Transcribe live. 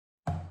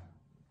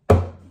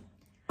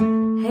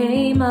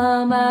Hey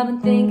Mom, I've been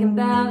thinking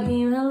about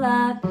you a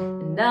lot,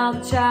 and all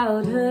the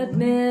childhood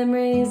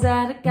memories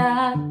that I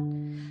got.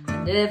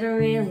 I never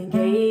really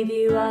gave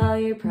you all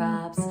your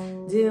props.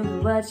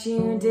 Doing what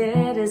you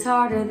did is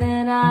harder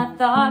than I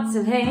thought.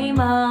 So hey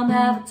Mom,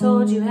 have I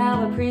told you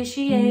how I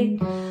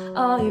appreciate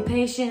all your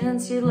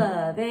patience, your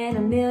love, and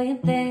a million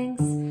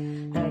things?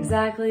 Not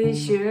exactly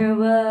sure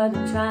what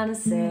I'm trying to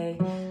say,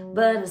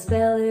 but I'll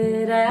spell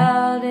it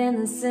out in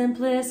the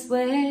simplest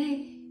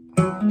way.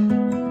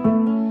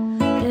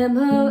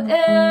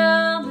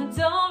 M.O.M, I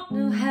don't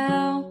know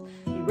how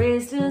you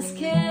raised us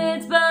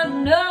kids, but I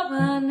know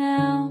by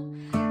now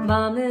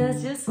Mom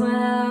is just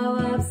wow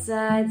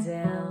upside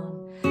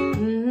down.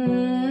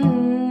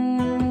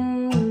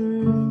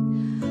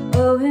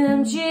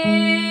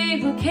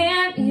 OMG, what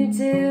can't you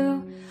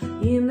do?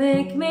 You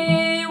make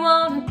me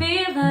wanna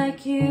be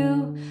like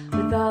you.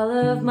 With all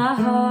of my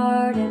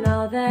heart and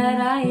all that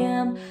I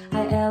am,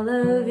 I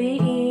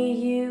LOVEUMOM.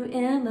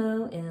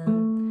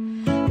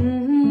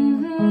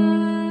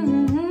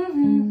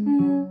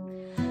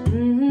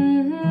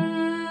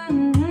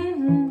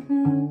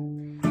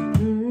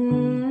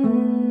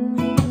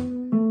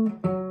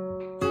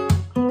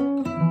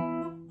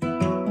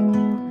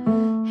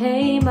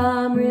 Hey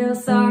Mom, real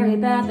sorry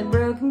about the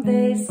broken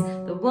vase,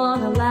 the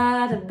one I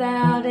lied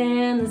about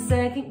in the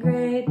second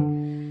grade.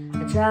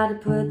 I tried to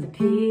put the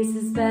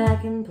pieces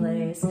back in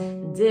place.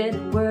 It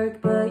didn't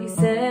work, but you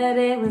said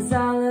it was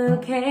all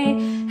okay.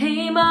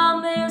 Hey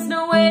Mom, there's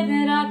no way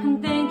that I can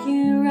thank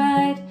you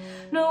right.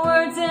 No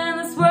words in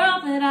this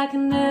world that I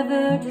can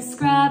ever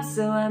describe.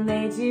 So I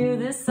made you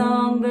this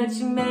song, but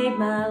you made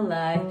my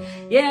life.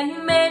 Yeah,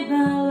 you made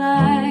my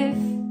life.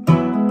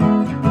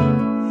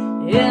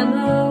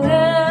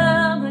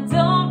 M.O.M, I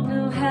don't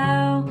know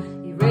how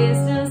you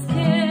raised us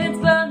kids,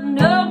 but I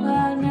know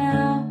by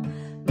now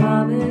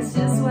Mom is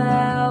just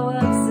wow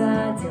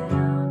upside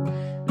down.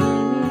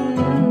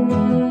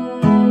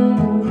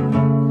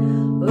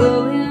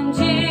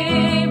 OMG,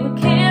 what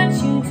can't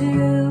you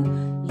do?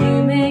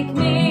 You make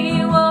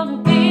me wanna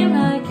be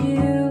like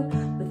you.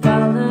 With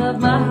all of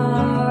my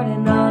heart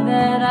and all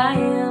that I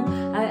am,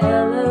 I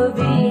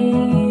LOVEUMOM.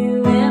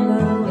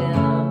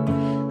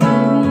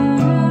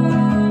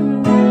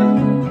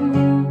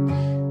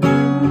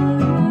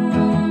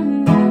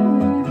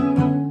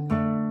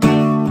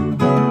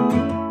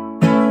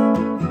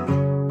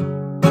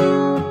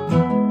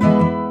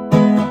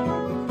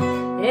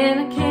 In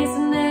a case I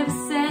never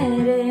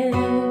said it,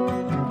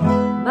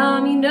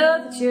 Mom, you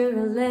know that you're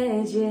a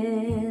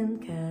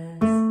legend.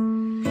 'Cause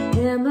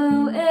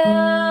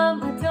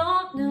M.O.M, I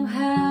don't know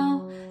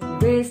how you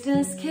raised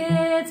us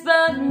kids,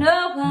 but I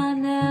know by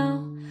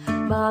now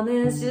Mom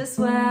is just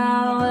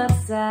wow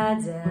upside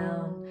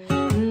down.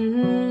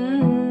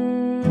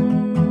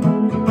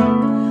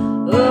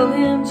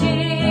 OMG,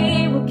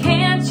 what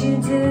can't you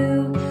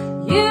do?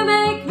 You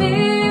make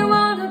me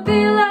wanna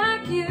be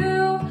like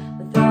you.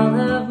 With all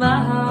of my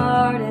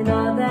heart and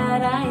all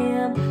that I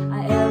am, I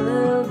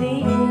LOVEUMOM.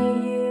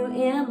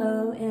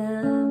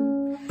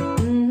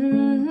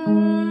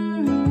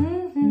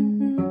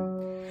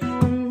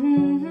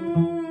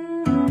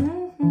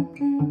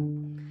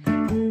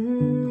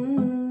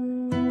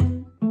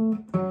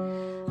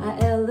 I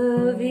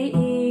LOVEUMOM.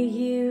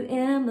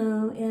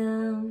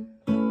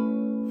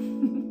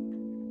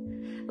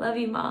 Love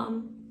you,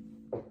 Mom.